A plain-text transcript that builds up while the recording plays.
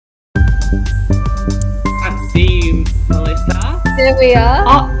Can't see you, Melissa. There we are.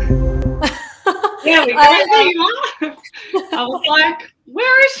 Oh, yeah, we go. There you are. I was like,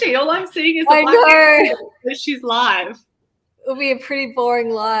 where is she? All I'm seeing is a black screen. She's live. It'll be a pretty boring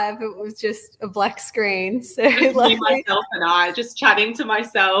live. It was just a black screen. So just me, myself, and I just chatting to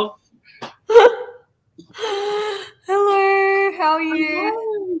myself. Hello, how are you?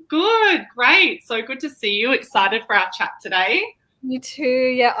 Hello. Good, great. So good to see you. Excited for our chat today. You too.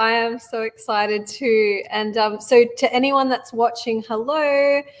 Yeah, I am so excited too. And so to anyone that's watching,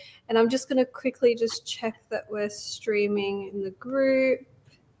 hello. And I'm just going to quickly just check that we're streaming in the group.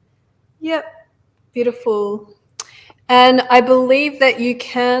 Yep, beautiful. And I believe that you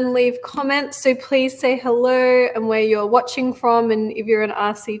can leave comments, so please say hello and where you're watching from, and if you're an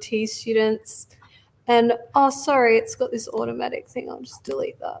RCT student. And, oh, sorry, it's got this automatic thing. I'll just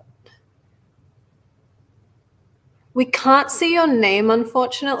delete that. We can't see your name,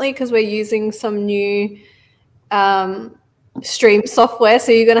 unfortunately, because we're using some new stream software,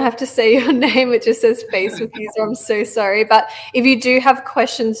 so you're going to have to say your name. It just says face with you, so I'm so sorry. But if you do have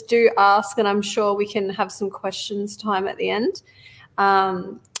questions, do ask, and I'm sure we can have some questions time at the end,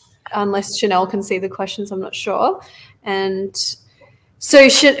 unless Chanel can see the questions, I'm not sure. And so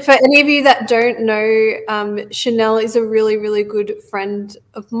for any of you that don't know, Chanel is a really, really good friend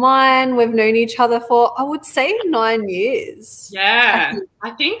of mine. We've known each other for, I would say, 9 years. Yeah,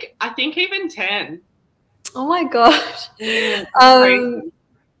 I think even 10. Oh my gosh.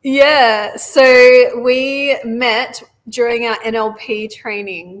 Yeah, so we met during our NLP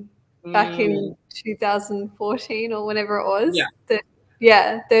training back in 2014 or whenever it was.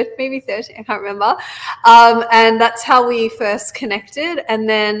 Yeah. Maybe 13, I can't remember. And that's how we first connected. And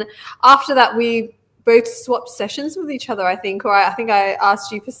then after that, we both swapped sessions with each other, I think. Or I think I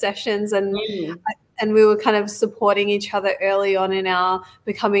asked you for sessions, and and we were kind of supporting each other early on in our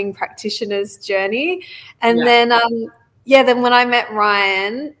becoming practitioners journey. And then, then when I met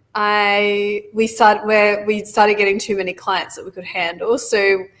Ryan, we started getting too many clients that we could handle.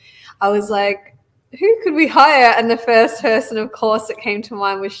 So I was like, who could we hire? And the first person, of course, that came to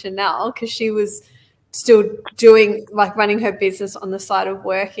mind was Chanel, because she was still doing, like, running her business on the side of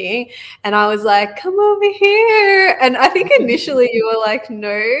working. And I was like, come over here. And I think initially you were like,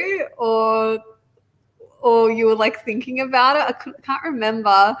 no, or you were like thinking about it. I can't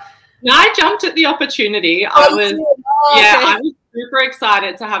remember. No, I jumped at the opportunity. I was super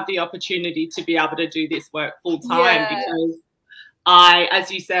excited to have the opportunity to be able to do this work full time, because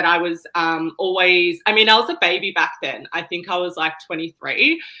as you said, I was always, I was a baby back then. I think I was like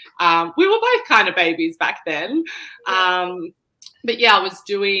 23. We were both kind of babies back then. But yeah,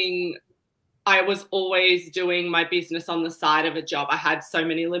 I was always doing my business on the side of a job. I had so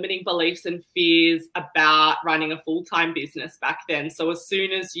many limiting beliefs and fears about running a full-time business back then. So as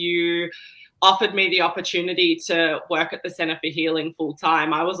soon as you offered me the opportunity to work at the Centre for Healing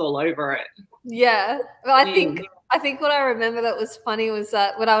full-time, I was all over it. Yeah. Well, I think what I remember that was funny was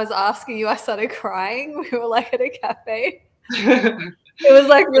that when I was asking you, I started crying. We were like at a cafe. It was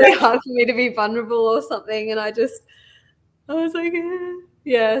like really hard for me to be vulnerable or something. And I was like,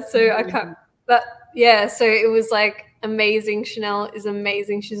 yeah. So I can't. But yeah, so it was like amazing. Chanel is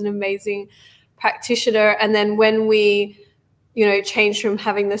amazing. She's an amazing practitioner. And then when we, changed from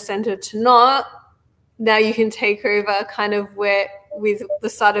having the center to not, now you can take over kind of with the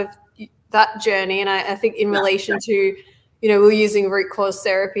start of that journey. And I think in relation to, we're using Root-Cause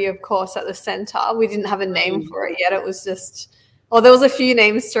Therapy, of course, at the center. We didn't have a name for it yet. It was just, there was a few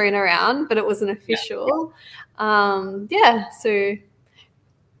names thrown around, but it wasn't official. So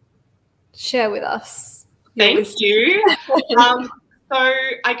share with us. Thank you. So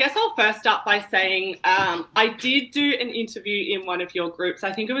I guess I'll first start by saying I did do an interview in one of your groups.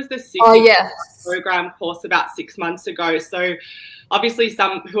 I think it was the 60 program course about 6 months ago. So obviously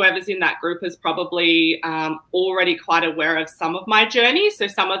whoever's in that group is probably already quite aware of some of my journey. So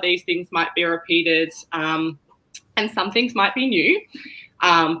some of these things might be repeated and some things might be new.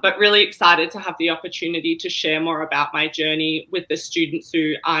 But really excited to have the opportunity to share more about my journey with the students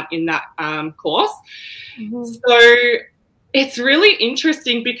who aren't in that course. So it's really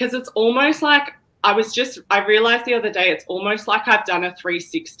interesting because it's almost like I realized the other day, it's almost like I've done a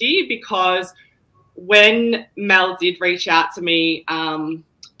 360, because when Mel did reach out to me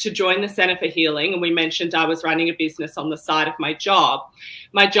to join the Centre for Healing, and we mentioned I was running a business on the side of my job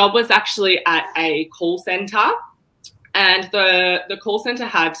was actually at a call centre. And the call centre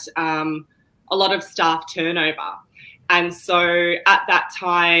had a lot of staff turnover. And so at that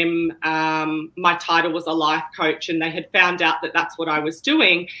time, my title was a life coach, and they had found out that that's what I was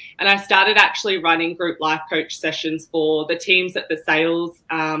doing. And I started actually running group life coach sessions for the teams at the sales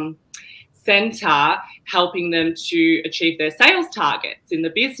center, helping them to achieve their sales targets in the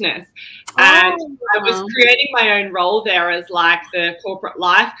business. And I was creating my own role there as like the corporate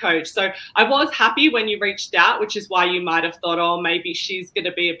life coach. So I was happy when you reached out, which is why you might have thought, oh, maybe she's going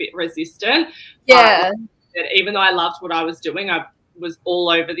to be a bit resistant. Yeah. But even though I loved what I was doing, I was all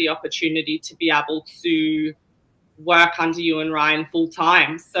over the opportunity to be able to work under you and Ryan full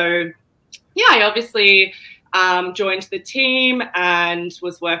time. So yeah, I obviously joined the team and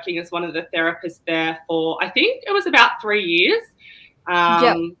was working as one of the therapists there for, I think it was about 3 years.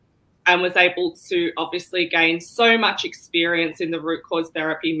 And was able to obviously gain so much experience in the root cause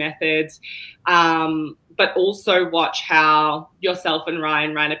therapy methods, but also watch how yourself and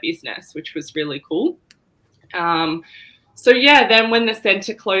Ryan ran a business, which was really cool. So yeah, then when the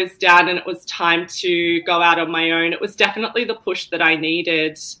center closed down and it was time to go out on my own, it was definitely the push that I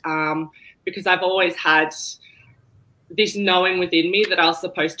needed, because I've always had this knowing within me that I was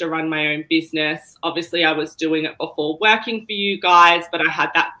supposed to run my own business. Obviously, I was doing it before working for you guys, but I had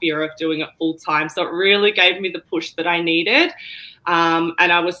that fear of doing it full time. So it really gave me the push that I needed. And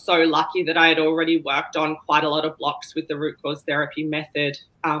I was so lucky that I had already worked on quite a lot of blocks with the root cause therapy method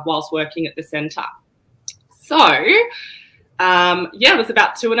whilst working at the center. So yeah, it was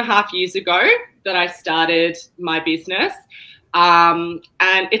about 2.5 years ago that I started my business. And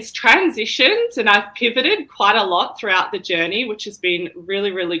it's transitioned and I've pivoted quite a lot throughout the journey, which has been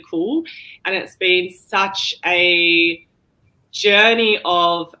really, really cool. And it's been such a journey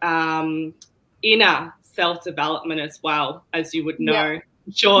of inner self-development as well, as you would know. Yeah.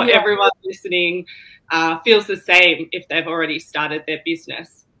 I'm sure everyone listening feels the same if they've already started their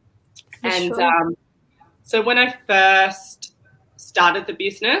business. And so when I first started the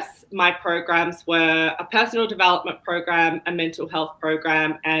business, my programs were a personal development program, a mental health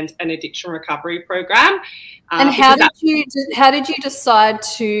program, and an addiction recovery program. And how did you decide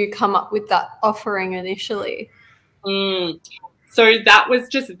to come up with that offering initially? So that was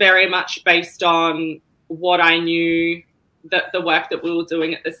just very much based on what I knew, that the work that we were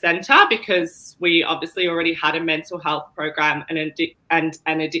doing at the center, because we obviously already had a mental health program and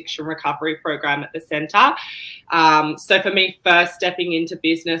an addiction recovery program at the center. So for me, first stepping into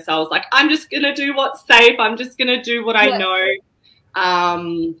business, I was like, I'm just going to do what's safe. I'm just going to do what I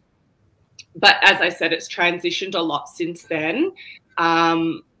know. But as I said, it's transitioned a lot since then.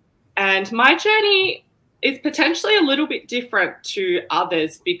 And my journey is potentially a little bit different to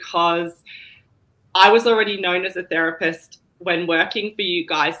others because I was already known as a therapist when working for you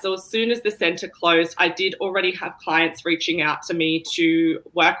guys. So as soon as the center closed, I did already have clients reaching out to me to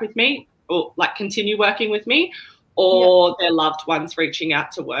work with me or like continue working with me, or their loved ones reaching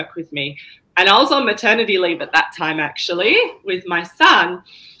out to work with me. And I was on maternity leave at that time, actually, with my son.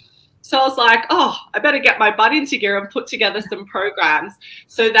 So I was like, oh, I better get my butt into gear and put together some programs.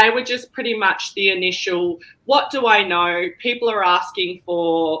 So they were just pretty much the initial, what do I know? People are asking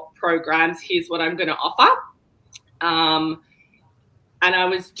for programs. Here's what I'm going to offer. And I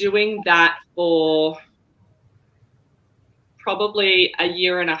was doing that for probably 1.5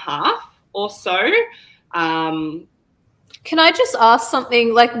 years or so. Can I just ask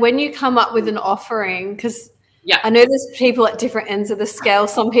something? Like when you come up with an offering, because I know there's people at different ends of the scale.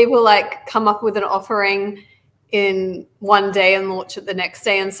 Some people like come up with an offering in one day and launch it the next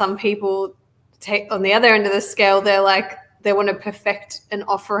day. And some people take on the other end of the scale, they're like, they want to perfect an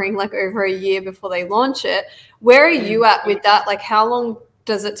offering like over 1 year before they launch it. Where are you at with that? Like how long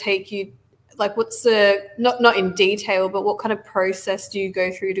does it take you? Like what's the, not in detail, but what kind of process do you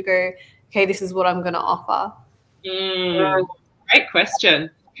go through to go, okay, this is what I'm going to offer? Great question.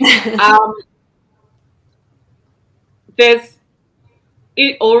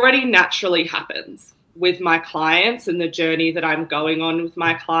 It already naturally happens with my clients and the journey that I'm going on with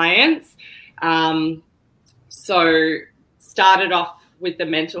my clients. So started off with the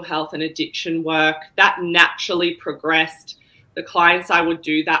mental health and addiction work. That naturally progressed. The clients I would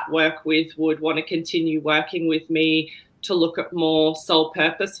do that work with would want to continue working with me to look at more soul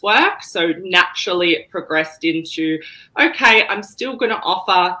purpose work. So naturally it progressed into, okay, I'm still going to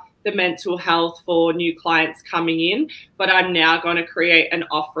offer the mental health for new clients coming in, but I'm now going to create an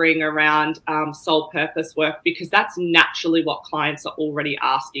offering around soul purpose work because that's naturally what clients are already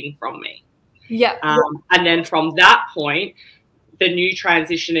asking from me. And then from that point, the new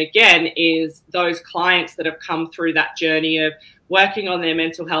transition again is those clients that have come through that journey of working on their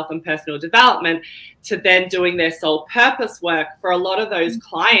mental health and personal development to then doing their soul purpose work. For a lot of those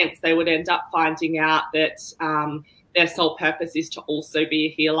clients, they would end up finding out that their sole purpose is to also be a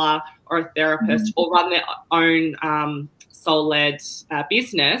healer or a therapist or run their own soul-led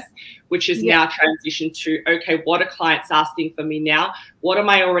business, which is now transitioned to, okay, what are clients asking for me now? What am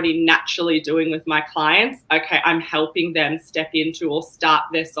I already naturally doing with my clients? Okay, I'm helping them step into or start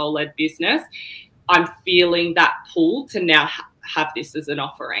their soul-led business. I'm feeling that pull to now have this as an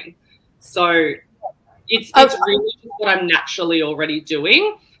offering. So it's really just what I'm naturally already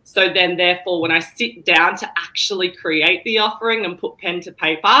doing. So then therefore, when I sit down to actually create the offering and put pen to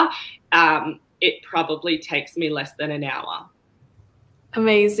paper, it probably takes me less than an hour.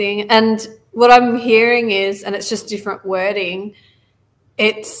 Amazing. And what I'm hearing is, and it's just different wording,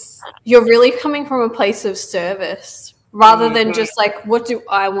 you're really coming from a place of service rather than just like, what do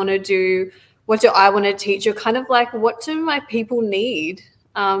I want to do? What do I want to teach? You're kind of like, what do my people need?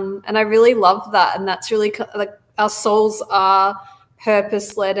 And I really love that. And that's really like, our souls are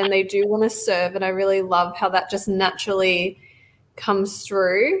purpose-led and they do want to serve. And I really love how that just naturally comes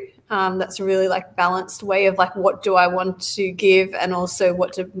through. That's a really like balanced way of like, what do I want to give? And also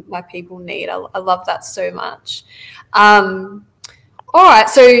what do my people need? I love that so much. All right.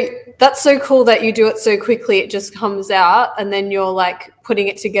 So that's so cool that you do it so quickly. It just comes out and then you're like putting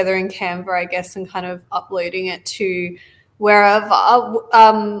it together in Canva, I guess, and kind of uploading it to wherever.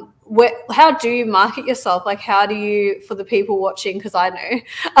 How do you market yourself? Like, how do you, for the people watching, because I know,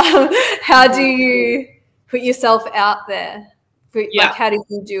 how do you put yourself out there? Like, how do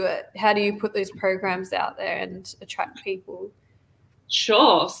you do it? How do you put those programs out there and attract people?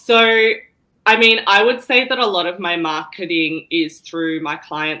 Sure. So, I mean, I would say that a lot of my marketing is through my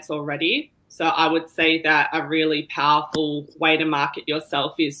clients already. So I would say that a really powerful way to market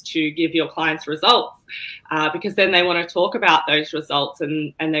yourself is to give your clients results, because then they want to talk about those results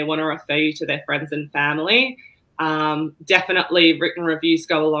and they want to refer you to their friends and family. Definitely written reviews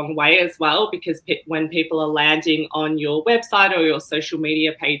go a long way as well, because when people are landing on your website or your social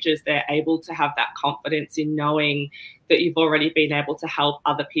media pages, they're able to have that confidence in knowing that you've already been able to help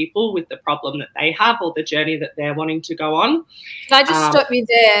other people with the problem that they have or the journey that they're wanting to go on. Can I just stop you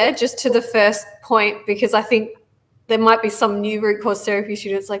there just to the first point, because I think there might be some new Root-Cause Therapy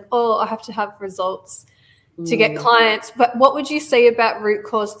students like, oh, I have to have results to get clients. But what would you say about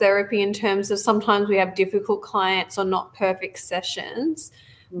Root-Cause Therapy in terms of sometimes we have difficult clients or not perfect sessions?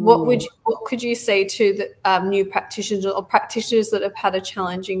 What could you say to the new practitioners or practitioners that have had a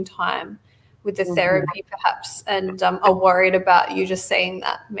challenging time with the therapy perhaps and are worried about you just saying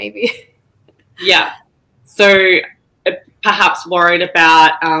that maybe? Yeah. So perhaps worried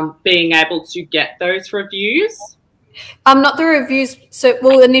about being able to get those reviews? Not the reviews. So,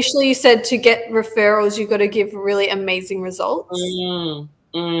 well, initially you said to get referrals, you've got to give really amazing results.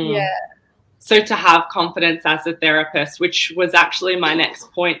 Yeah. So to have confidence as a therapist, which was actually my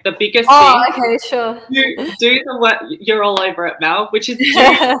next point, the biggest thing. Okay, sure. Do the work. You're all over it, Mel. Which is do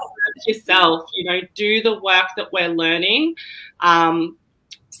the work yourself. You know, do the work that we're learning,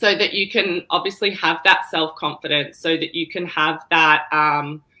 so that you can obviously have that self-confidence, so that you can have that.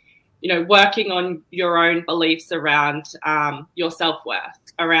 You know, working on your own beliefs around your self-worth,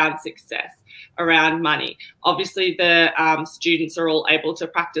 around success, around money. Obviously, the students are all able to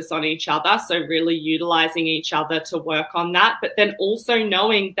practice on each other, so really utilizing each other to work on that, but then also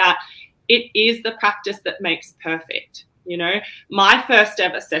knowing that it is the practice that makes perfect. You know, my first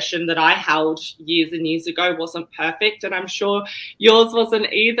ever session that I held years and years ago wasn't perfect, and I'm sure yours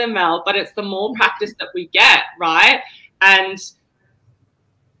wasn't either, Mel, but it's the more practice that we get, right? And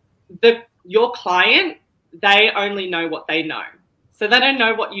your client, they only know what they know. So they don't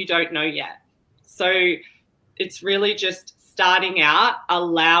know what you don't know yet. So it's really just starting out,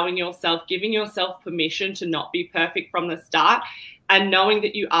 allowing yourself, giving yourself permission to not be perfect from the start, and knowing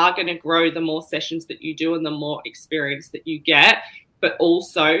that you are going to grow the more sessions that you do and the more experience that you get, but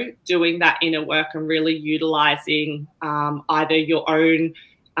also doing that inner work and really utilizing either your own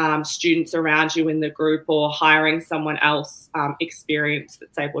students around you in the group or hiring someone else experienced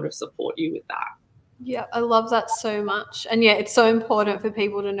that's able to support you with that. Yeah, I love that so much. And yeah, it's so important for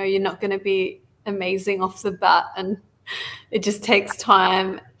people to know you're not going to be amazing off the bat, and it just takes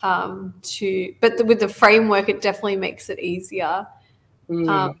time but with the framework, it definitely makes it easier,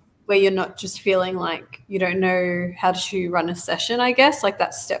 where you're not just feeling like you don't know how to run a session, I guess, like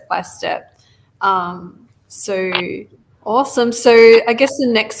that step by step. So awesome. So I guess the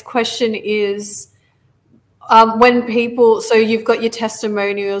next question is, when people, so you've got your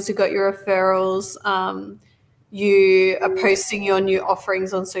testimonials, you've got your referrals, you are posting your new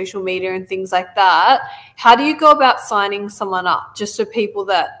offerings on social media and things like that. How do you go about signing someone up, just for people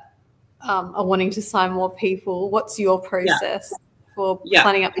that are wanting to sign more people? What's your process for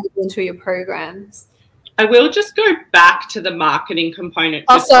signing up people into your programs? I will just go back to the marketing component.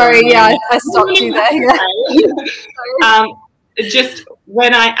 Oh, sorry. Yeah, I stopped you there. Yeah. Just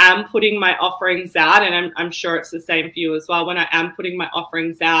when I am putting my offerings out, and I'm sure it's the same for you as well, when I am putting my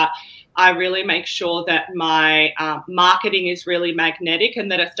offerings out, I really make sure that my marketing is really magnetic and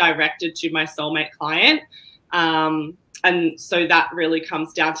that it's directed to my soulmate client. And so that really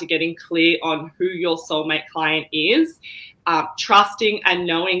comes down to getting clear on who your soulmate client is, trusting and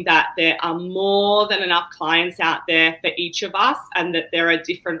knowing that there are more than enough clients out there for each of us, and that there are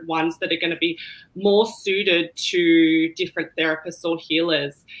different ones that are going to be more suited to different therapists or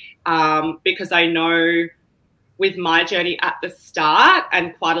healers. Because I know with my journey at the start,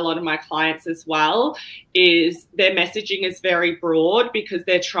 and quite a lot of my clients as well, is their messaging is very broad because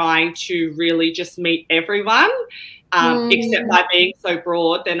they're trying to really just meet everyone. Except by being so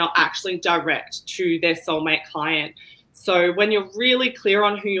broad, they're not actually direct to their soulmate client. So when you're really clear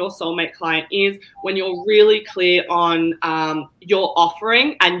on who your soulmate client is, when you're really clear on your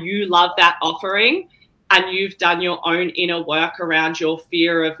offering and you love that offering, and you've done your own inner work around your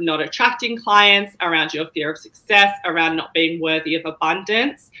fear of not attracting clients, around your fear of success, around not being worthy of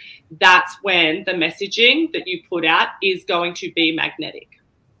abundance, that's when the messaging that you put out is going to be magnetic.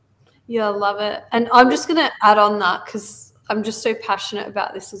 Yeah, I love it. And I'm just going to add on that because I'm just so passionate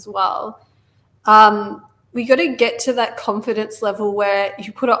about this as well. We got to get to that confidence level where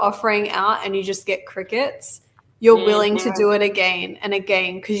you put an offering out and you just get crickets. You're willing to do it again and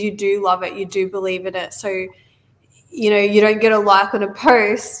again because you do love it. You do believe in it. So, you know, you don't get a like on a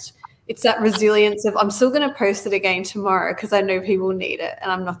post. It's that resilience of I'm still going to post it again tomorrow because I know people need it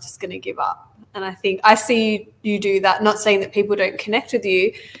and I'm not just going to give up. And I think I see you do that, not saying that people don't connect with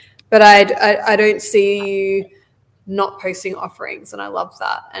you, but I don't see you not posting offerings, and I love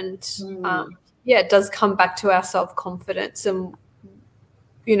that. And yeah, it does come back to our self-confidence and,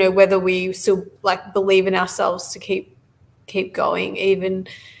 you know, whether we still like believe in ourselves to keep going even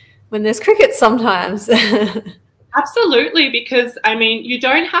when there's crickets sometimes. Absolutely, because I mean, you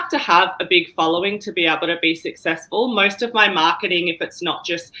don't have to have a big following to be able to be successful. Most of my marketing, if it's not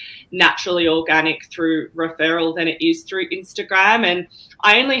just naturally organic through referral, then it is through Instagram. And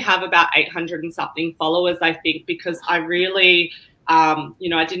I only have about 800 and something followers, I think, because I really, you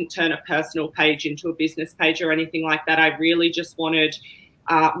know, I didn't turn a personal page into a business page or anything like that. I really just wanted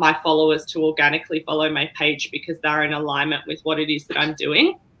my followers to organically follow my page because they're in alignment with what it is that I'm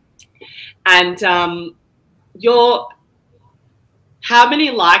doing. And how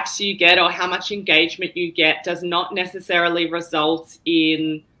many likes you get or how much engagement you get does not necessarily result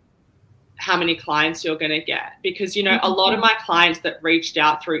in how many clients you're going to get. Because, you know, a lot of my clients that reached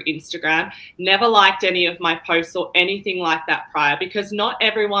out through Instagram never liked any of my posts or anything like that prior, because not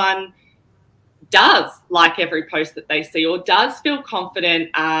everyone does like every post that they see or does feel confident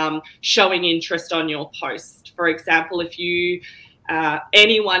showing interest on your post. For example, if you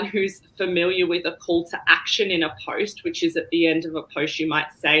anyone who's familiar with a call to action in a post, which is at the end of a post, you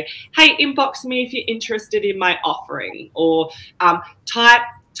might say, hey, inbox me if you're interested in my offering, or type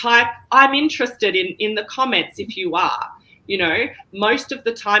I'm interested in the comments if you are. You know, most of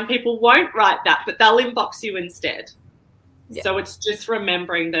the time people won't write that, but they'll inbox you instead. Yeah. So it's just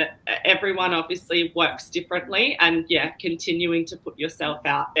remembering that everyone obviously works differently, and yeah, continuing to put yourself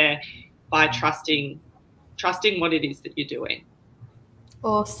out there by trusting what it is that you're doing.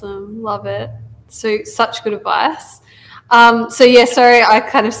 Awesome. Love it. So such good advice. So yeah, sorry, I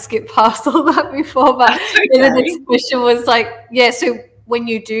kind of skipped past all that before, but okay. The next question was like, yeah, so when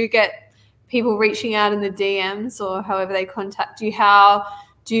you do get people reaching out in the DMs or however they contact you, how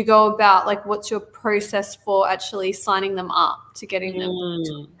do you go about, like, what's your process for actually signing them up to getting them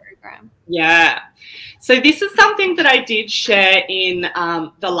to the program? Yeah. So this is something that I did share in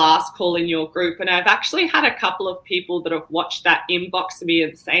the last call in your group, and I've actually had a couple of people that have watched that inbox me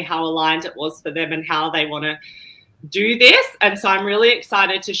and say how aligned it was for them and how they want to do this. And so I'm really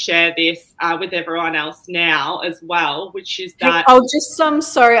excited to share this with everyone else now as well, which is that I'll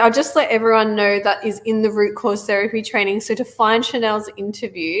just let everyone know that is in the Root-Cause Therapy training. So to find Chanel's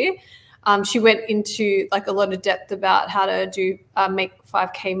interview, she went into like a lot of depth about how to do make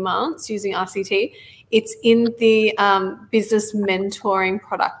 5K months using RCT. It's in the business mentoring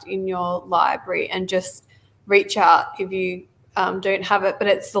product in your library, and just reach out if you don't have it, but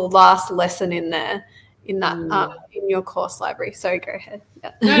it's the last lesson in there in that in your course library. So go ahead.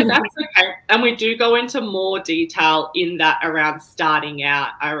 Yeah. No, that's okay. And we do go into more detail in that around starting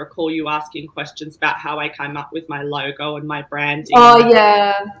out. I recall you asking questions about how I came up with my logo and my branding. Oh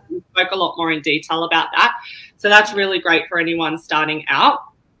yeah. We spoke a lot more in detail about that. So that's really great for anyone starting out.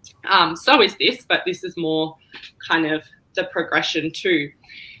 So is this, but this is more kind of the progression too.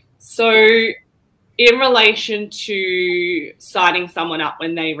 So in relation to signing someone up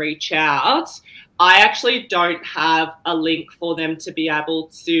when they reach out, I actually don't have a link for them to be able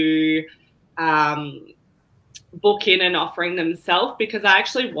to book in and offering themselves, because I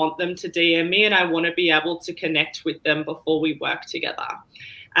actually want them to DM me and I want to be able to connect with them before we work together.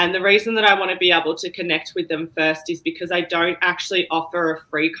 And the reason that I want to be able to connect with them first is because I don't actually offer a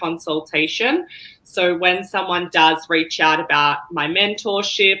free consultation. So when someone does reach out about my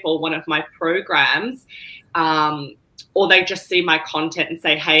mentorship or one of my programs, or they just see my content and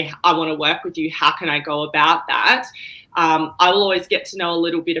say, hey, I want to work with you, how can I go about that? I will always get to know a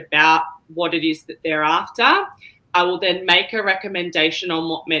little bit about what it is that they're after. I will then make a recommendation on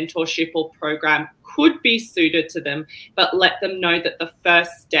what mentorship or program could be suited to them, but let them know that the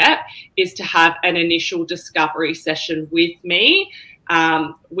first step is to have an initial discovery session with me,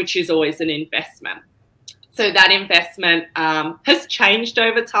 which is always an investment. So that investment has changed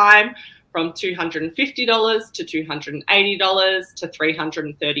over time from $250 to $280 to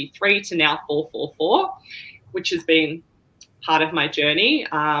 $333 to now $444, which has been part of my journey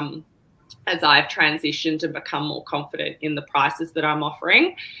as I've transitioned and become more confident in the prices that I'm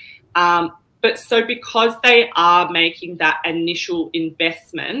offering. But so because they are making that initial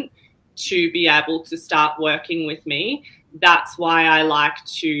investment to be able to start working with me, that's why I like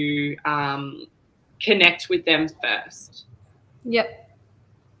to connect with them first. Yep.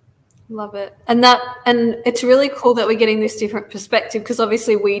 Love it. And it's really cool that we're getting this different perspective, because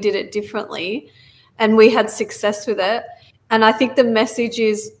obviously we did it differently and we had success with it. And I think the message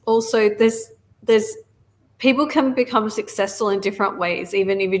is also there's people can become successful in different ways.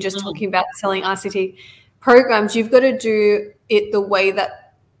 Even if you're just talking about selling ICT programs, you've got to do it the way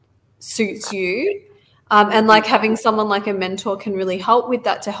that suits you. And like having someone like a mentor can really help with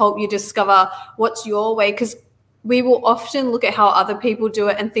that, to help you discover what's your way. Because we will often look at how other people do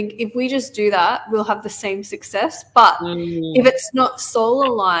it and think, if we just do that, we'll have the same success. But if it's not soul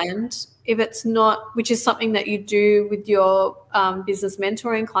aligned, if it's not, which is something that you do with your business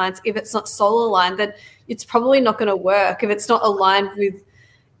mentoring clients, if it's not soul aligned, then it's probably not going to work. If it's not aligned with,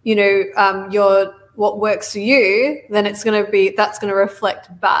 you know, what works for you, then that's going to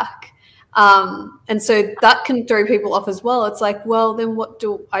reflect back. And so that can throw people off as well. It's like, well, then what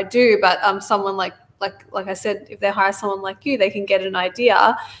do I do? But someone like I said, if they hire someone like you, they can get an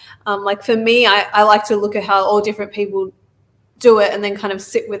idea. Like for me, I like to look at how all different people do it and then kind of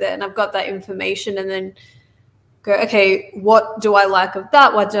sit with it. And I've got that information and then go, okay, what do I like of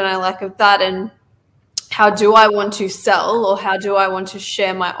that? What don't I like of that? And how do I want to sell, or how do I want to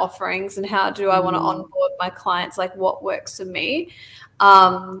share my offerings, and how do I want to onboard my clients? Like what works for me?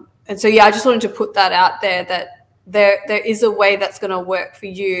 And so, yeah, I just wanted to put that out there, that there is a way that's going to work for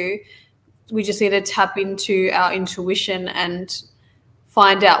you. We just need to tap into our intuition and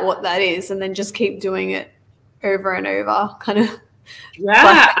find out what that is, and then just keep doing it over and over, kind of. Yeah,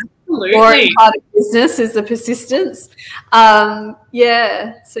 like, absolutely. Boring part of business is the persistence.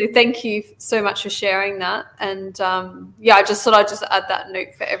 Yeah, so thank you so much for sharing that. And yeah, I just thought I'd just add that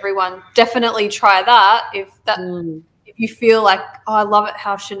note for everyone. Definitely try that if you feel like, oh, I love it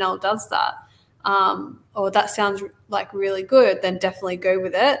how Chanel does that, or that sounds like really good, then definitely go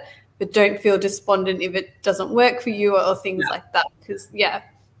with it. But don't feel despondent if it doesn't work for you, or things like that, because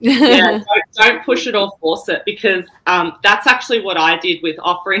don't push it or force it, because that's actually what I did with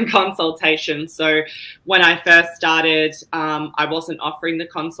offering consultations. So when I first started, I wasn't offering the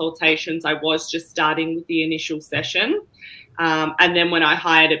consultations. I was just starting with the initial session. And then when I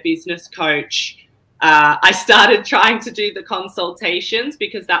hired a business coach, I started trying to do the consultations,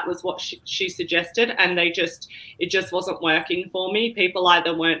 because that was what she suggested, and it just wasn't working for me. People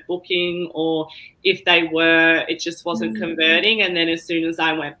either weren't booking, or if they were, it just wasn't converting. And then as soon as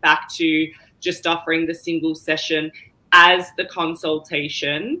I went back to just offering the single session as the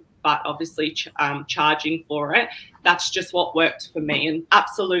consultation, but obviously charging for it, that's just what worked for me. And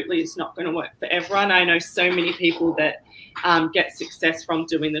absolutely, it's not going to work for everyone. I know so many people that get success from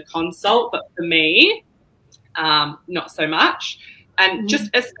doing the consult, but for me, not so much. And just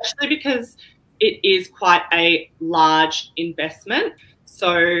especially because it is quite a large investment.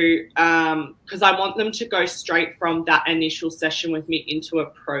 So because I want them to go straight from that initial session with me into a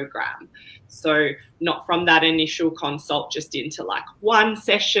program. So not from that initial consult just into like one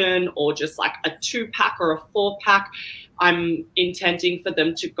session, or just like a 2-pack or a 4-pack. I'm intending for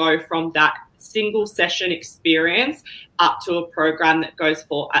them to go from that single session experience up to a program that goes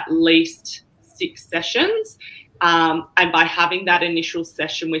for at least 6 sessions. And by having that initial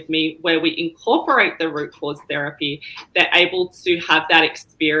session with me where we incorporate the root cause therapy, they're able to have that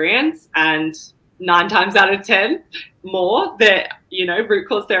experience, and 9 times out of 10 more, they're you know, root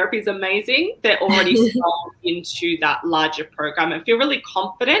cause therapy is amazing, they're already sold into that larger program and feel really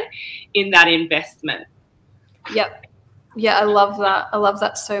confident in that investment. Yep. Yeah, I love that. I love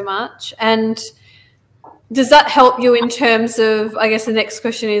that so much. And does that help you in terms of, I guess the next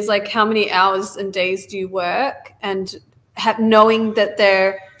question is like, how many hours and days do you work? And knowing that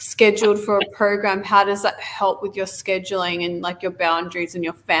they're scheduled for a program, how does that help with your scheduling and like your boundaries and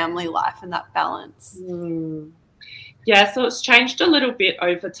your family life and that balance? Yeah, so it's changed a little bit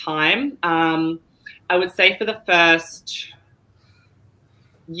over time. I would say for the first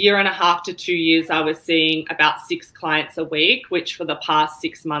 1.5 to 2 years, I was seeing about 6 clients a week, which for the past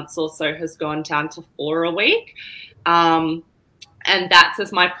 6 months or so has gone down to 4 a week. And that's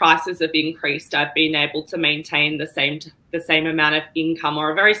as my prices have increased. I've been able to maintain the same amount of income, or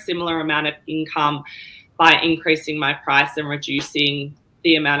a very similar amount of income, by increasing my price and reducing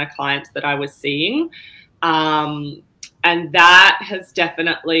the amount of clients that I was seeing. And that has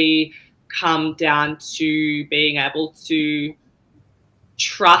definitely come down to being able to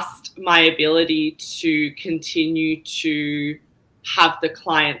trust my ability to continue to have the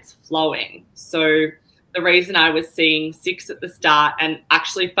clients flowing. So the reason I was seeing 6 at the start and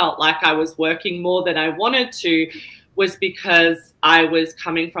actually felt like I was working more than I wanted to was because I was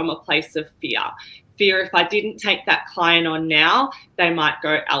coming from a place of fear. Fear if I didn't take that client on now, they might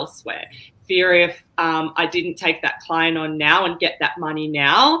go elsewhere. Fear if I didn't take that client on now and get that money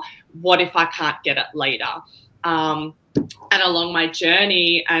now, what if I can't get it later? And along my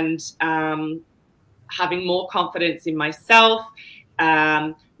journey and having more confidence in myself,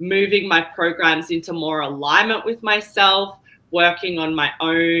 moving my programs into more alignment with myself, working on my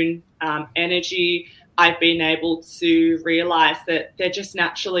own energy, I've been able to realize that they're just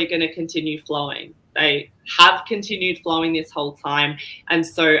naturally going to continue flowing. They have continued flowing this whole time. And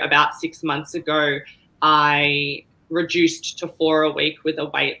so about 6 months ago, I reduced to 4 a week with a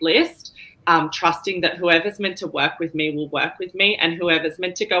wait list. Trusting that whoever's meant to work with me will work with me, and whoever's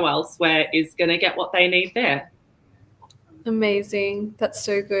meant to go elsewhere is going to get what they need there. Amazing. That's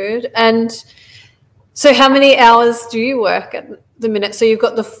so good. And so how many hours do you work at the minute? So you've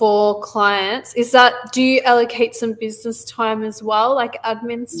got the 4 clients. Do you allocate some business time as well, like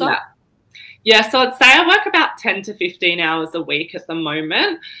admin stuff? Yeah, so I'd say I work about 10 to 15 hours a week at the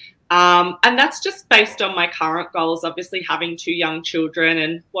moment. And that's just based on my current goals, obviously having 2 young children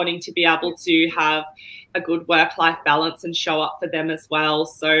and wanting to be able to have a good work-life balance and show up for them as well.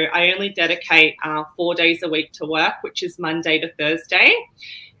 So I only dedicate 4 days a week to work, which is Monday to Thursday.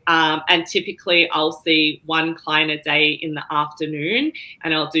 And typically I'll see 1 client a day in the afternoon,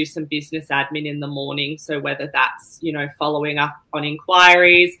 and I'll do some business admin in the morning. So whether that's, you know, following up on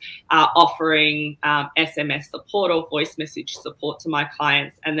inquiries, offering SMS support or voice message support to my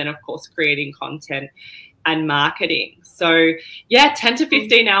clients, and then of course creating content and marketing. So yeah, 10 to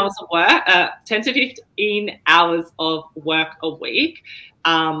 15 hours of work, 10 to 15 hours of work a week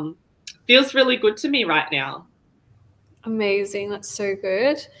feels really good to me right now. Amazing. That's so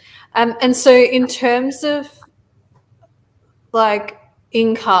good. And so in terms of like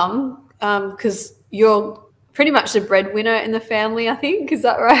income, because you're pretty much the breadwinner in the family, I think, is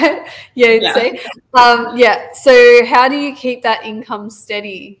that right? Yeah. Say. Yeah. So how do you keep that income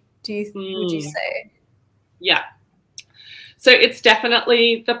steady, would you say? Yeah. So it's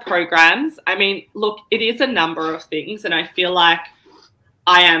definitely the programs. I mean, look, it is a number of things, and I feel like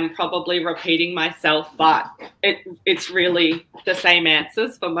I am probably repeating myself, but it's really the same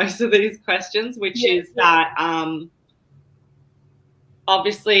answers for most of these questions, which is that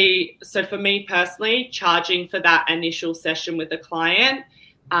obviously, so for me personally, charging for that initial session with a client,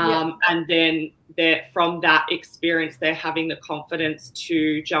 and then from that experience, they're having the confidence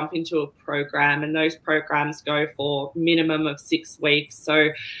to jump into a program, and those programs go for minimum of 6 weeks. So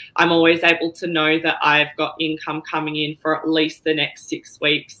I'm always able to know that I've got income coming in for at least the next 6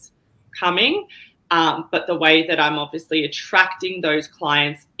 weeks coming. But the way that I'm obviously attracting those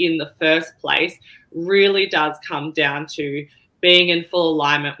clients in the first place really does come down to being in full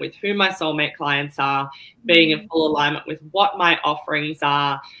alignment with who my soulmate clients are, being in full alignment with what my offerings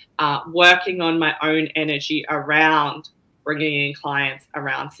are, working on my own energy around bringing in clients,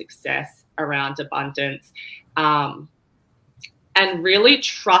 around success, around abundance, and really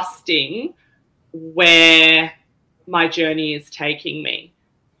trusting where my journey is taking me.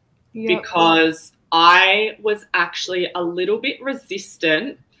 Because I was actually a little bit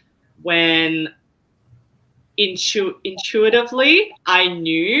resistant when intuitively I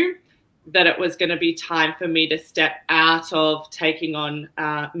knew that it was going to be time for me to step out of taking on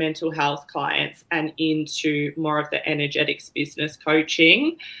mental health clients and into more of the energetics business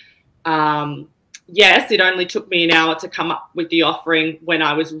coaching. yes, it only took me an hour to come up with the offering when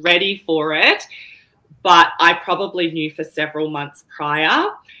I was ready for it, but I probably knew for several months prior,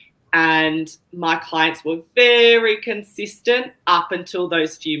 and my clients were very consistent up until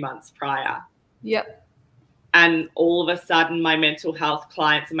those few months prior. Yep. And all of a sudden, my mental health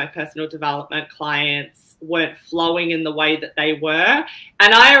clients and my personal development clients weren't flowing in the way that they were.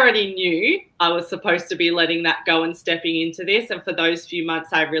 And I already knew I was supposed to be letting that go and stepping into this. And for those few months,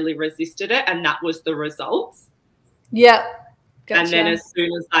 I really resisted it. And that was the results. Yeah. Gotcha. And then as soon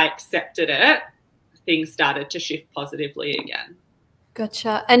as I accepted it, things started to shift positively again.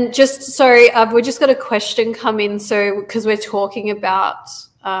 Gotcha. And just, sorry, we just got a question come in. So, because we're talking about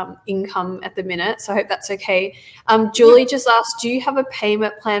income at the minute, so I hope that's okay. Julie just asked, do you have a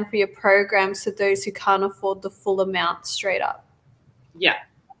payment plan for your programs for those who can't afford the full amount straight up?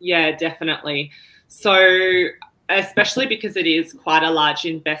 Yeah, definitely. So especially because it is quite a large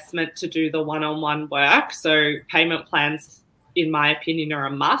investment to do the one-on-one work, so payment plans, in my opinion, are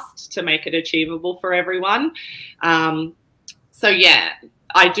a must to make it achievable for everyone. So yeah,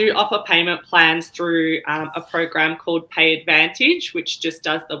 I do offer payment plans through a program called Pay Advantage, which just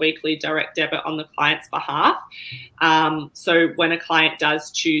does the weekly direct debit on the client's behalf. So when a client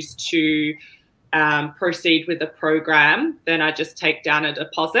does choose to proceed with the program, then I just take down a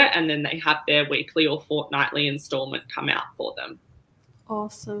deposit and then they have their weekly or fortnightly installment come out for them.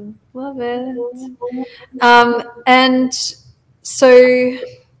 Awesome. Love it. And so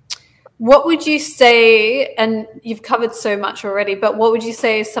what would you say, and you've covered so much already, but what would you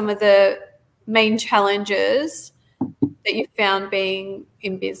say is some of the main challenges that you found being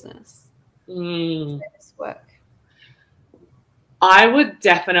in business? Work? I would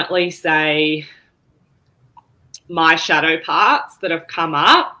definitely say my shadow parts that have come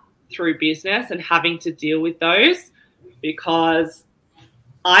up through business and having to deal with those, because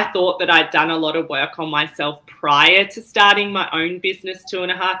I thought that I'd done a lot of work on myself prior to starting my own business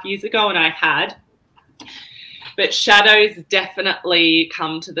 2.5 years ago, and I had. But shadows definitely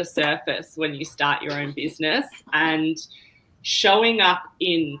come to the surface when you start your own business, and showing up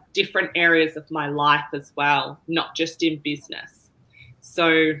in different areas of my life as well, not just in business.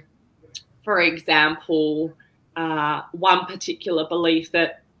 So, for example, one particular belief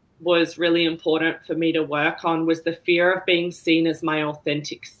that was really important for me to work on was the fear of being seen as my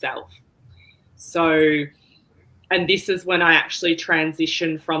authentic self. So, and this is when I actually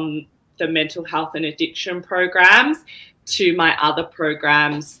transitioned from the mental health and addiction programs to my other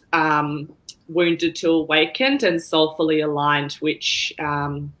programs, Wounded to Awakened and Soulfully Aligned, which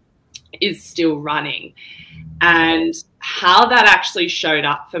is still running. And how that actually showed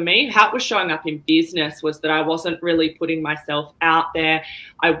up for me, how it was showing up in business, was that I wasn't really putting myself out there.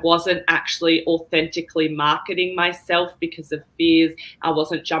 I wasn't actually authentically marketing myself because of fears. I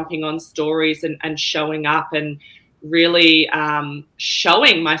wasn't jumping on stories and showing up and really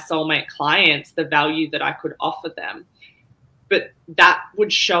showing my soulmate clients the value that I could offer them. But that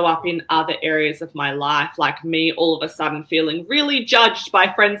would show up in other areas of my life, like me all of a sudden feeling really judged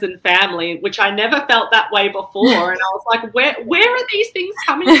by friends and family, which I never felt that way before. And I was like, where are these things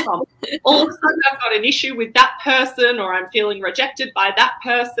coming from? All of a sudden I've got an issue with that person, or I'm feeling rejected by that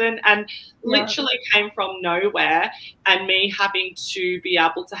person, and literally came from nowhere. And me having to be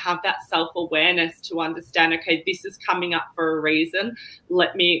able to have that self-awareness to understand, okay, this is coming up for a reason.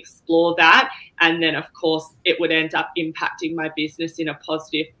 Let me explore that. And then, of course, it would end up impacting my business in a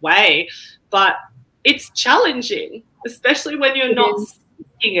positive way. But it's challenging, especially when you're not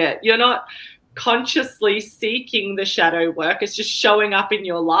seeking it. You're not consciously seeking the shadow work. It's just showing up in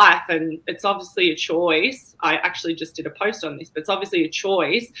your life. And it's obviously a choice. I actually just did a post on this, but it's obviously a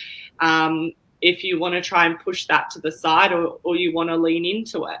choice if you want to try and push that to the side, or you want to lean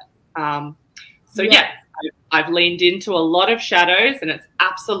into it. So yeah, I've leaned into a lot of shadows, and it's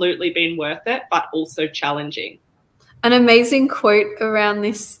absolutely been worth it, but also challenging. An amazing quote around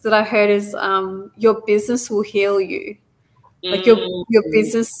this that I heard is, your business will heal you. Like your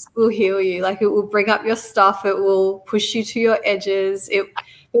business will heal you. Like it will bring up your stuff. It will push you to your edges.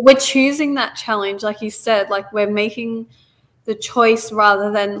 But we're choosing that challenge. Like you said, like we're making the choice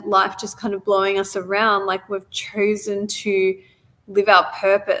rather than life just kind of blowing us around. Like we've chosen to live our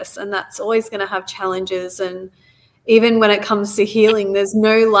purpose, and that's always going to have challenges. And even when it comes to healing, there's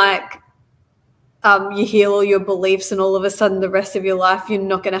no like you heal all your beliefs and all of a sudden the rest of your life you're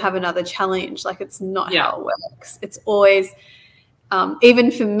not going to have another challenge. Like it's not how it works. It's always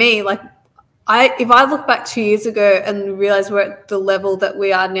even for me, like if I look back 2 years ago and realize we're at the level that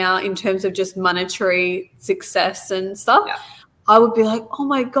we are now in terms of just monetary success and stuff, I would be like, oh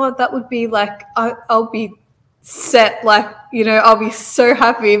my God, that would be like I'll be set, like, you know, I'll be so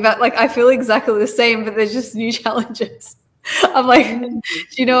happy, but like I feel exactly the same, but there's just new challenges. I'm like, do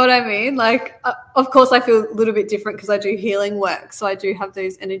you know what I mean? Like, of course I feel a little bit different because I do healing work, so I do have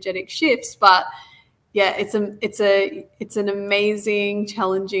those energetic shifts, but yeah, it's an amazing,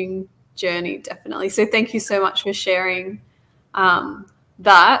 challenging journey, definitely. So thank you so much for sharing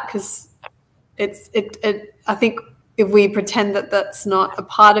that, because I think if we pretend that that's not a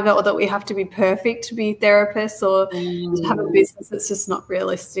part of it, or that we have to be perfect to be therapists or to have a business, it's just not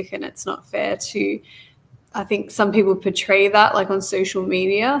realistic, and it's not fair to, I think some people portray that like on social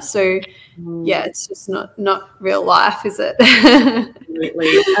media. So yeah, it's just not real life, is it?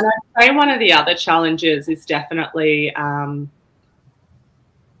 Absolutely. And I'd say one of the other challenges is definitely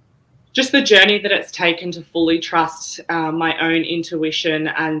just the journey that it's taken to fully trust my own intuition,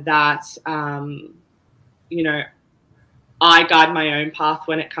 and that, you know, I guide my own path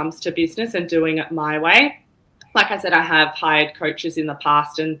when it comes to business and doing it my way. Like I said, I have hired coaches in the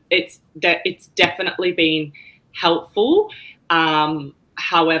past, and it's definitely been helpful.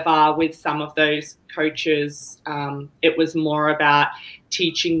 However, with some of those coaches, it was more about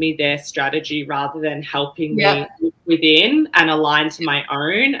teaching me their strategy rather than helping me within and align to my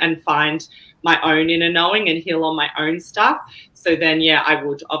own and find my own inner knowing and heal on my own stuff. So then, yeah, I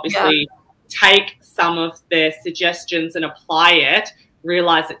would obviously take some of their suggestions and apply it,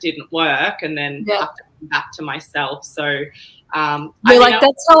 realize it didn't work, and then have to come back to myself. So you're like,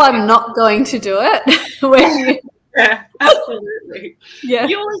 that's how I'm not going to do it. Yeah, absolutely. Yeah.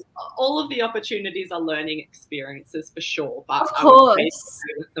 All of the opportunities are learning experiences for sure, but of course, I would say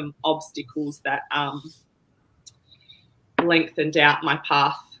there were some obstacles that lengthened out my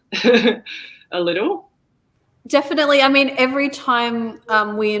path a little. Definitely. I mean, every time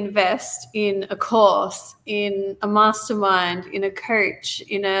we invest in a course, in a mastermind, in a coach,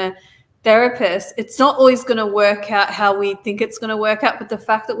 in a therapist, it's not always going to work out how we think it's going to work out. But the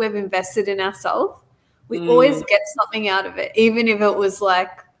fact that we've invested in ourselves, we always get something out of it, even if it was like,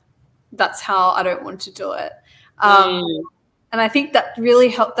 that's how I don't want to do it. And I think that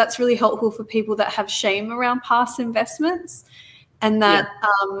that's really helpful for people that have shame around past investments, and that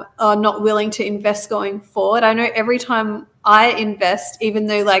are not willing to invest going forward. I know every time I invest, even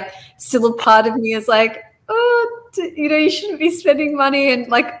though like still a part of me is like, oh, you know, you shouldn't be spending money, and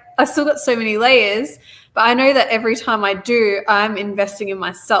like I still got so many layers, but I know that every time I do, I'm investing in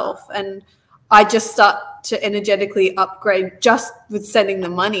myself, and I just start to energetically upgrade just with sending the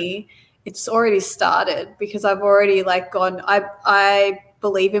money. It's already started because I've already like gone, I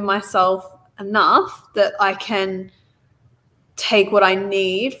believe in myself enough that I can take what I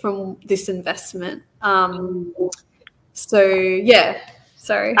need from this investment. So yeah,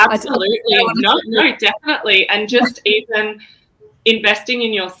 sorry. Absolutely. No, definitely. And just even investing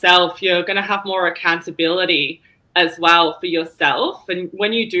in yourself, you're going to have more accountability as well for yourself. And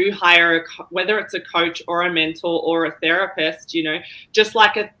when you do hire, whether it's a coach or a mentor or a therapist, you know, just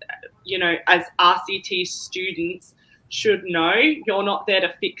like as RCT students should know, you're not there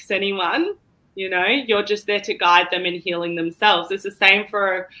to fix anyone. You know, you're just there to guide them in healing themselves. It's the same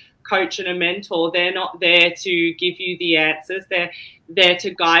for a coach and a mentor. They're not there to give you the answers. They're there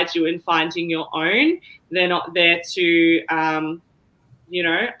to guide you in finding your own. They're not there to,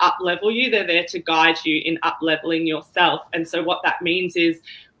 up-level you. They're there to guide you in up-leveling yourself. And so what that means is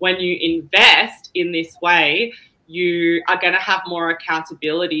when you invest in this way, you are going to have more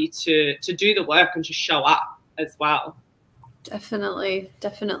accountability to do the work and to show up as well. Definitely,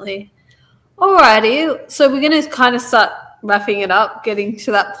 definitely. Alrighty, so we're going to kind of start wrapping it up, getting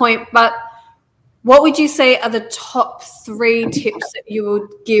to that point. But what would you say are the top 3 tips that you would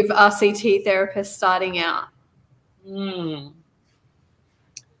give RCT therapists starting out?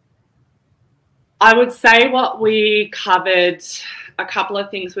 I would say what we covered, a couple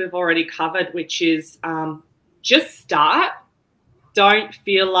of things we've already covered, which is just start. Don't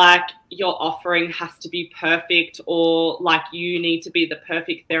feel like your offering has to be perfect or like you need to be the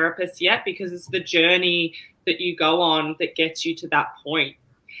perfect therapist yet, because it's the journey that you go on that gets you to that point.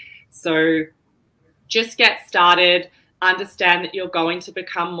 So just get started, understand that you're going to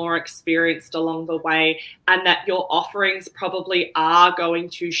become more experienced along the way, and that your offerings probably are going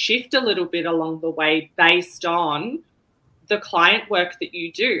to shift a little bit along the way based on the client work that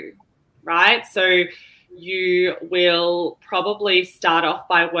you do, right? So you will probably start off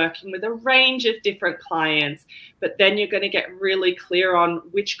by working with a range of different clients, but then you're going to get really clear on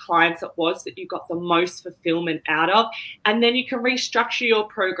which clients it was that you got the most fulfillment out of. And then you can restructure your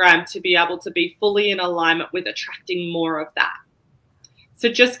program to be able to be fully in alignment with attracting more of that. So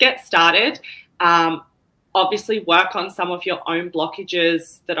just get started. obviously work on some of your own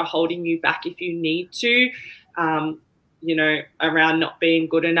blockages that are holding you back if you need to, you know, around not being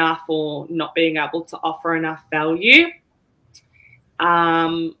good enough or not being able to offer enough value.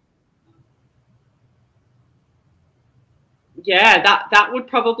 Yeah, that would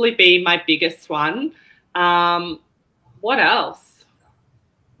probably be my biggest one. What else?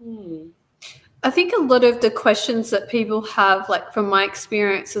 I think a lot of the questions that people have, like from my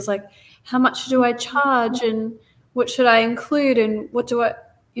experience, is like, how much do I charge and what should I include and what do I,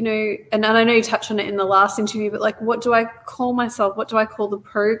 you know, and I know you touched on it in the last interview, but like, what do I call myself? What do I call the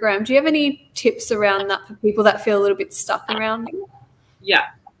program? Do you have any tips around that for people that feel a little bit stuck around it? Yeah.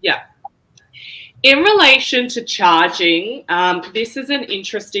 In relation to charging, this is an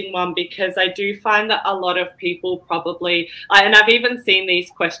interesting one because I do find that a lot of people probably, and I've even seen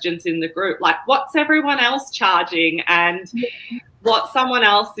these questions in the group, like, what's everyone else charging? And what someone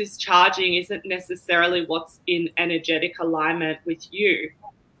else is charging isn't necessarily what's in energetic alignment with you.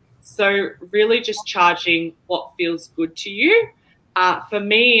 So really just charging what feels good to you. For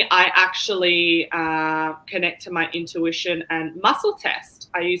me, I actually connect to my intuition and muscle test.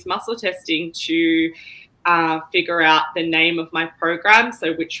 I use muscle testing to figure out the name of my program.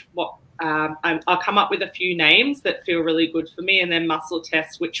 So I'll come up with a few names that feel really good for me, and then muscle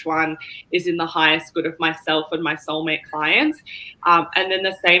test which one is in the highest good of myself and my soulmate clients. And then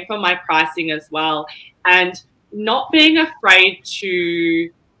the same for my pricing as well. And not being afraid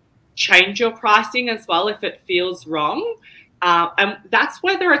to change your pricing as well if it feels wrong. And that's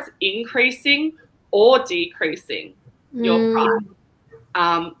whether it's increasing or decreasing your price.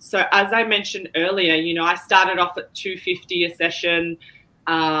 So as I mentioned earlier, you know, I started off at $250 a session,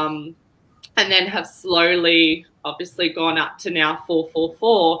 and then have slowly, obviously, gone up to now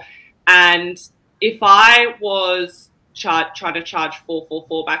 $444. And if I was trying to charge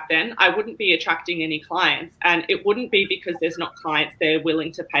 $444 back then, I wouldn't be attracting any clients, and it wouldn't be because there's not clients there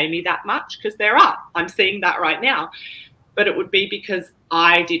willing to pay me that much, because there are. I'm seeing that right now. But it would be because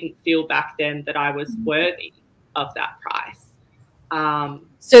I didn't feel back then that I was worthy of that price.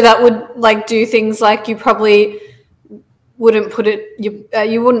 So that would like do things like you probably wouldn't put it,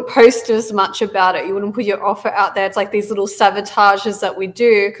 you wouldn't post as much about it. You wouldn't put your offer out there. It's like these little sabotages that we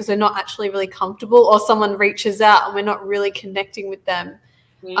do because we're not actually really comfortable, or someone reaches out and we're not really connecting with them.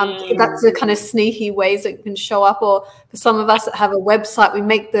 That's the kind of sneaky ways that can show up. Or for some of us that have a website, we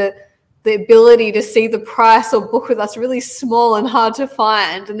make the ability to see the price or book with us really small and hard to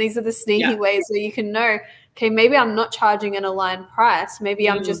find. And these are the sneaky ways where you can know, okay, maybe I'm not charging an aligned price. Maybe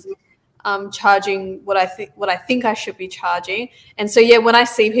I'm just charging what I think I should be charging. And so, yeah, when I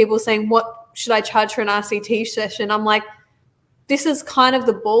see people saying, what should I charge for an RCT session? I'm like, this is kind of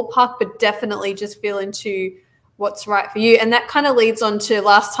the ballpark, but definitely just feel into what's right for you. And that kind of leads on to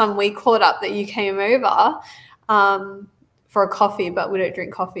last time we caught up that you came over, for a coffee, but we don't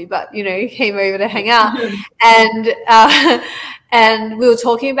drink coffee, but you know, you came over to hang out. And we were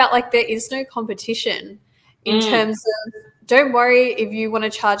talking about like there is no competition in terms of, don't worry if you want to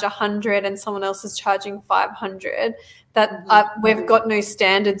charge 100 and someone else is charging 500, that we've got no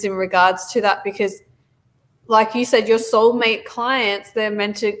standards in regards to that, because like you said, your soulmate clients, they're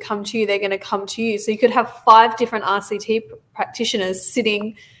meant to come to you, they're going to come to you. So you could have 5 different RCT practitioners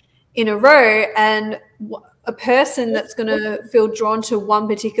sitting in a row, and a person that's going to feel drawn to one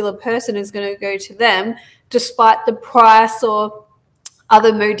particular person is going to go to them despite the price or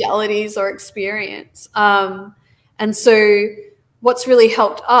other modalities or experience. And so what's really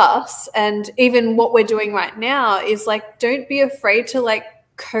helped us, and even what we're doing right now, is like, don't be afraid to like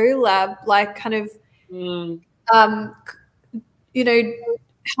collab, like kind of, you know,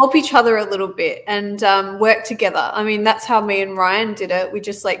 help each other a little bit and work together. I mean, that's how me and Ryan did it. We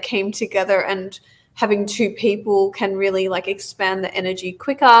just like came together, and having 2 people can really like expand the energy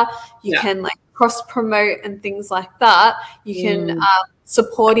quicker. You can like cross promote and things like that. You can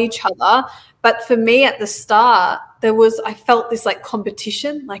support each other. But for me at the start, I felt this like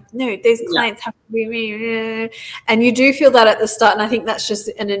competition, like, no, these clients have to be me. And you do feel that at the start. And I think that's just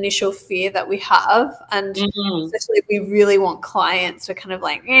an initial fear that we have. And especially if we really want clients, we're kind of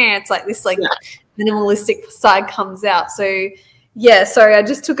like, it's like this like minimalistic side comes out. So yeah, sorry, I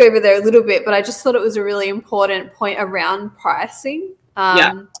just took over there a little bit, but I just thought it was a really important point around pricing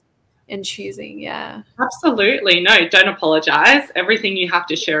and choosing. Absolutely. No, don't apologize. Everything you have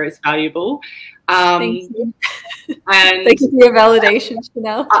to share is valuable. Thank you. And thank you for your validation,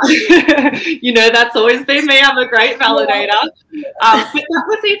 Chanel. You know, that's always been me. I'm a great validator. But that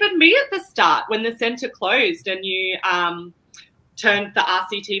was even me at the start when the center closed and you turned the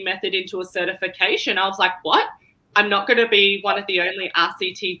RCT method into a certification. I was like, what? I'm not going to be one of the only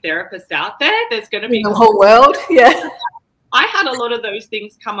RCT therapists out there. There's going to be in the whole world. Yeah. I had a lot of those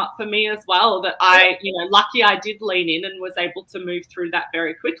things come up for me as well, that I, lucky I did lean in and was able to move through that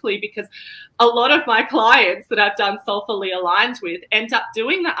very quickly, because a lot of my clients that I've done Soulfully Aligned with end up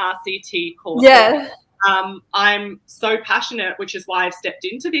doing the RCT course. Yeah. I'm so passionate, which is why I've stepped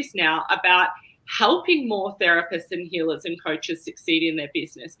into this now, about helping more therapists and healers and coaches succeed in their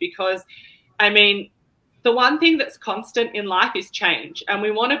business. Because, I mean, the one thing that's constant in life is change, and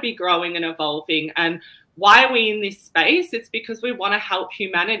we want to be growing and evolving. And why are we in this space? It's because we want to help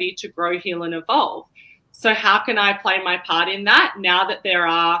humanity to grow, heal, and evolve. So how can I play my part in that now that there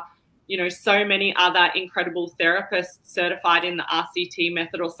are, so many other incredible therapists certified in the RCT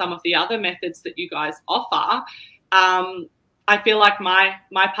method or some of the other methods that you guys offer? I feel like my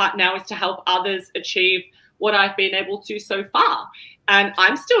part now is to help others achieve what I've been able to so far. And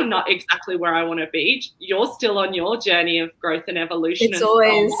I'm still not exactly where I want to be. You're still on your journey of growth and evolution.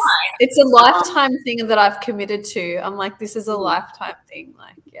 It's a lifetime thing that I've committed to. I'm like, this is a lifetime thing.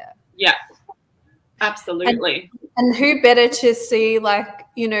 Like, yeah. Yeah, absolutely. And who better to see, like,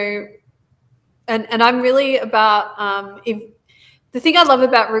 and I'm really about, the thing I love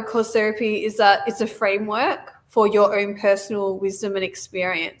about Root-Cause Therapy is that it's a framework for your own personal wisdom and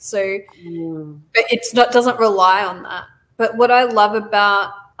experience. So but doesn't rely on that. But what I love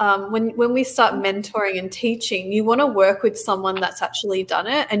about when we start mentoring and teaching, you want to work with someone that's actually done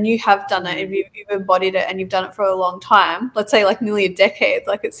it, and you have done it, and you've embodied it, and you've done it for a long time. Let's say like nearly a decade.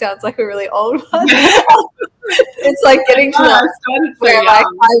 Like, it sounds like a really old one. It's like getting to that where like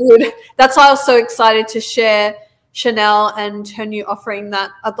that's why I was so excited to share Chanel and her new offering that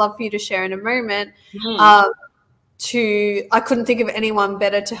I'd love for you to share in a moment. I couldn't think of anyone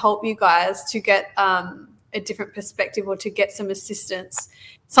better to help you guys to get a different perspective, or to get some assistance.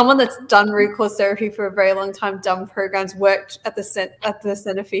 Someone that's done Root-Cause Therapy for a very long time, done programs, worked at the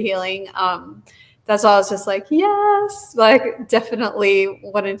Center for Healing. That's why I was just like, yes, like, definitely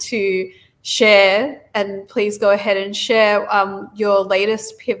wanted to share. And please go ahead and share your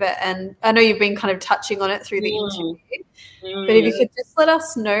latest pivot. And I know you've been kind of touching on it through the interview, but if you could just let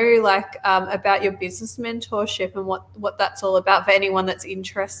us know, like, about your business mentorship and what that's all about for anyone that's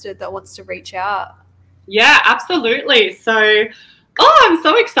interested, that wants to reach out. Yeah, absolutely. So, I'm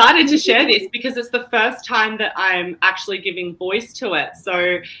so excited to share this, because it's the first time that I'm actually giving voice to it.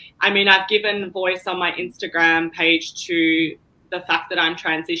 So, I mean, I've given voice on my Instagram page to the fact that I'm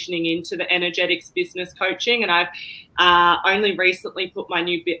transitioning into the energetics business coaching, and I've only recently put my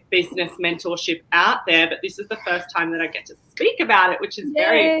new business mentorship out there, but this is the first time that I get to speak about it, which is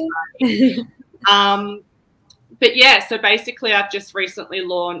very exciting. But yeah, so basically I've just recently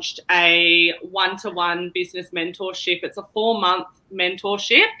launched a one-to-one business mentorship. It's a 4-month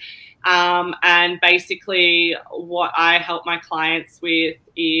mentorship. And basically what I help my clients with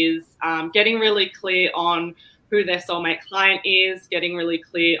is getting really clear on who their soulmate client is, getting really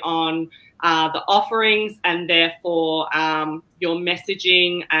clear on the offerings, and therefore your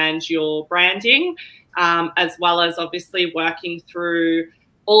messaging and your branding, as well as obviously working through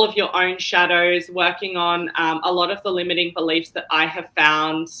all of your own shadows, working on a lot of the limiting beliefs that I have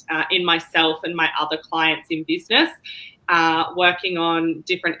found in myself and my other clients in business, working on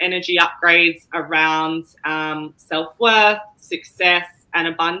different energy upgrades around self-worth, success, and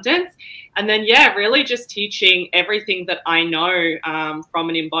abundance. And then, yeah, really just teaching everything that I know from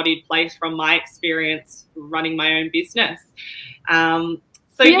an embodied place, from my experience running my own business. So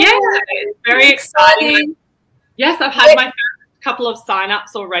yeah, it's very exciting. Yes, I've had my first couple of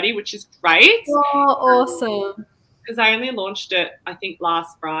sign-ups already, which is great. Oh, awesome. Because I only launched it, I think,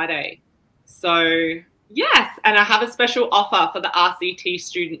 last Friday. So yes, and I have a special offer for the RCT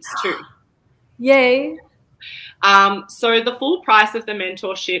students too. Yay. So the full price of the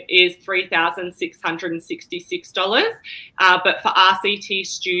mentorship is $3,666. But for RCT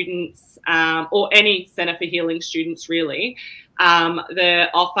students, or any Center for Healing students really, the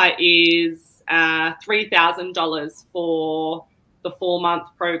offer is $3,000 for the 4-month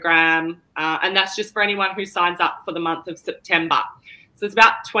program. And that's just for anyone who signs up for the month of September. So it's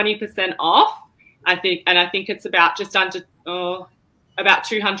about 20% off, I think. And I think it's about just under, about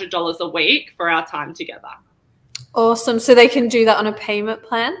 $200 a week for our time together. Awesome. So they can do that on a payment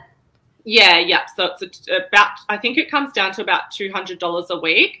plan? Yeah. So it's about, I think it comes down to about $200 a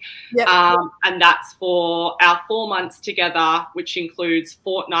week. Yep. And that's for our 4 months together, which includes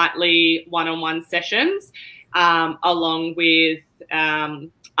fortnightly one-on-one sessions, along with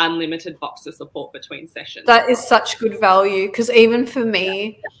unlimited Voxer support between sessions. That is such good value, because even for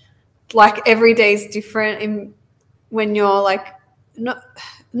me, like, every day is different when you're like, not,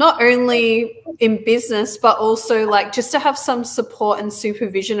 not only in business, but also like just to have some support and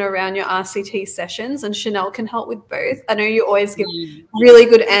supervision around your RCT sessions, and Chanel can help with both. I know you always give really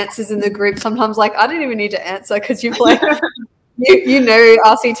good answers in the group. Sometimes like I don't even need to answer because you've like you know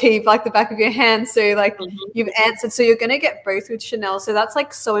RCT like the back of your hand, so like you've answered, so you're going to get both with Chanel. So that's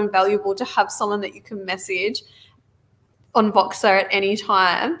like so invaluable to have someone that you can message on Voxer at any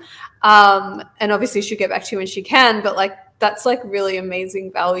time, and obviously she'll get back to you when she can, but like that's like really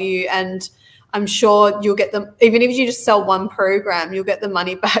amazing value. And I'm sure you'll get them, even if you just sell one program, you'll get the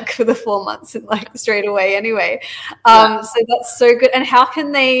money back for the 4 months and like straight away anyway. So that's so good. And how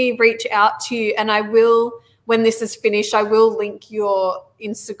can they reach out to you? And I will, when this is finished, I will link your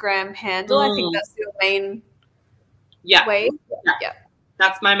Instagram handle. I think that's your main way. Yeah.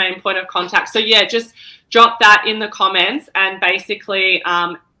 That's my main point of contact. So yeah, just drop that in the comments, and basically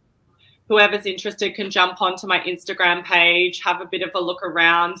whoever's interested can jump onto my Instagram page, have a bit of a look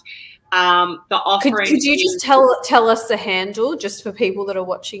around. The offering. Could you just tell us the handle just for people that are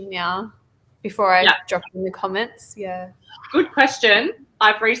watching now before I drop it in the comments? Yeah. Good question.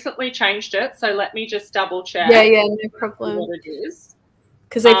 I've recently changed it, so let me just double check. Yeah, no problem. What it is.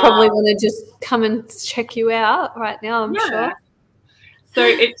 Because they probably want to just come and check you out right now, I'm sure. So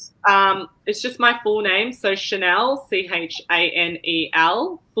it's just my full name. So Chanel,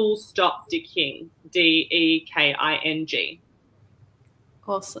 CHANEL, full stop Deking, DEKING.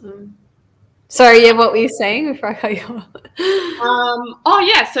 Awesome. Sorry, what were you saying before I cut you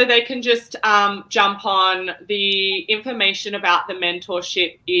off? So they can just jump on. The information about the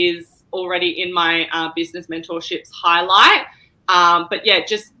mentorship is already in my business mentorships highlight. But yeah,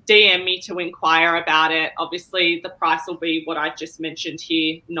 just DM me to inquire about it. Obviously, the price will be what I just mentioned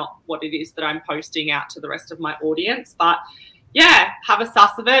here, not what it is that I'm posting out to the rest of my audience. But yeah, have a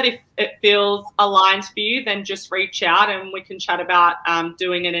suss of it. If it feels aligned for you, then just reach out and we can chat about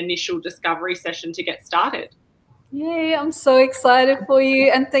doing an initial discovery session to get started. Yay, I'm so excited for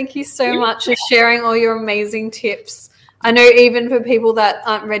you. And thank you so much for sharing all your amazing tips. I know even for people that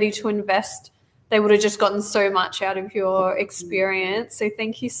aren't ready to invest, they would have just gotten so much out of your experience. So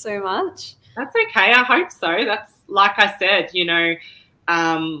thank you so much. That's okay. I hope so. That's like I said, you know,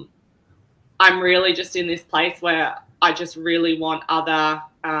 I'm really just in this place where I just really want other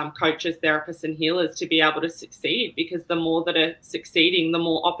coaches, therapists and healers to be able to succeed, because the more that are succeeding, the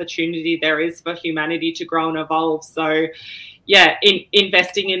more opportunity there is for humanity to grow and evolve. So yeah,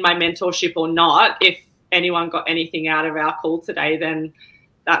 investing in my mentorship or not, if anyone got anything out of our call today, then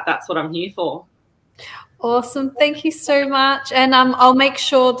that's what I'm here for. Awesome. Thank you so much. And I'll make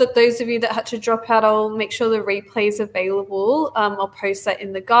sure that those of you that had to drop out, I'll make sure the replay is available. I'll post that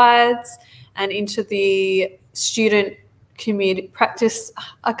in the guides and into the student community practice.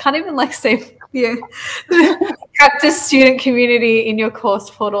 I can't even like say practice student community in your course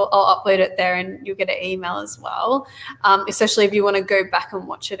portal. I'll upload it there and you'll get an email as well, especially if you want to go back and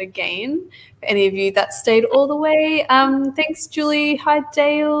watch it again. For any of you that stayed all the way, thanks Julie. Hi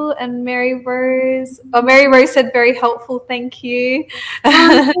Dale and Mary Rose. Mary Rose said very helpful, thank you.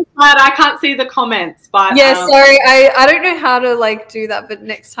 I'm glad I can't see the comments, but yeah, sorry, I don't know how to like do that, but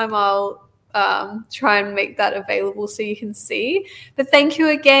next time I'll try and make that available so you can see. But thank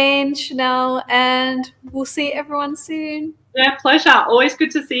you again, Chanel, and we'll see everyone soon. Yeah, pleasure. Always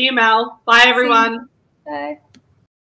good to see you, Mel. Bye, everyone. Bye.